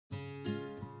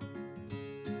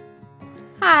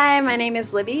Hi, my name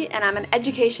is Libby and I'm an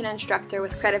education instructor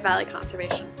with Credit Valley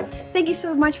Conservation. Thank you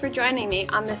so much for joining me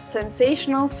on this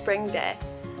sensational spring day.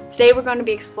 Today we're going to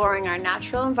be exploring our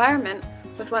natural environment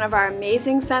with one of our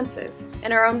amazing senses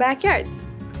in our own backyards.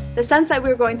 The sense that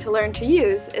we're going to learn to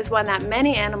use is one that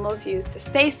many animals use to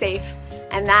stay safe,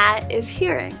 and that is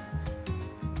hearing.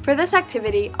 For this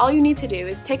activity, all you need to do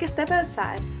is take a step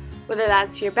outside, whether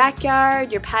that's your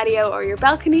backyard, your patio, or your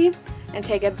balcony, and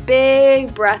take a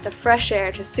big breath of fresh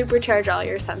air to supercharge all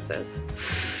your senses.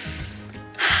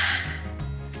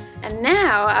 And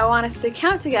now I want us to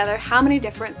count together how many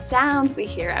different sounds we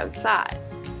hear outside.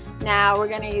 Now we're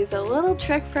going to use a little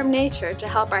trick from nature to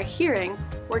help our hearing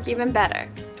work even better.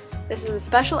 This is a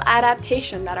special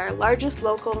adaptation that our largest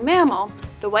local mammal,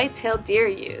 the white-tailed deer,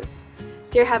 use.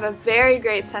 Deer have a very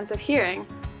great sense of hearing,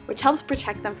 which helps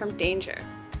protect them from danger.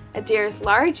 A deer's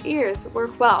large ears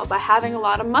work well by having a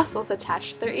lot of muscles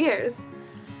attached to their ears,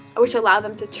 which allow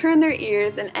them to turn their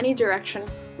ears in any direction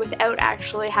without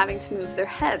actually having to move their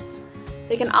heads.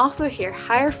 They can also hear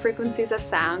higher frequencies of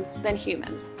sounds than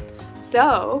humans.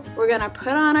 So we're going to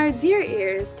put on our deer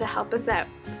ears to help us out.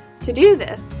 To do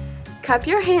this, cup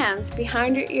your hands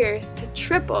behind your ears to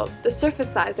triple the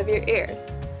surface size of your ears.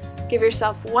 Give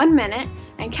yourself 1 minute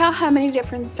and count how many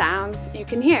different sounds you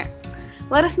can hear.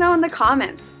 Let us know in the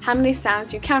comments how many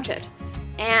sounds you counted.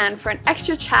 And for an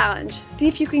extra challenge, see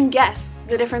if you can guess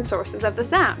the different sources of the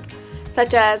sound,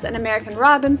 such as an American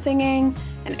robin singing,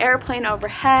 an airplane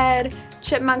overhead,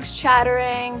 chipmunks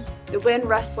chattering, the wind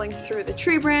rustling through the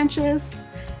tree branches.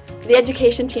 The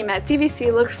education team at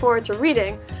CVC looks forward to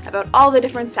reading about all the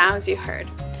different sounds you heard.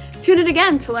 Tune in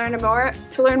again to learn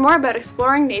more about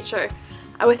exploring nature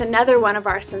with another one of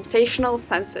our sensational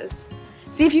senses.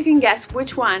 See if you can guess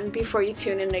which one before you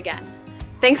tune in again.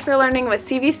 Thanks for learning with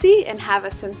CVC and have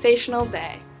a sensational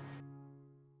day.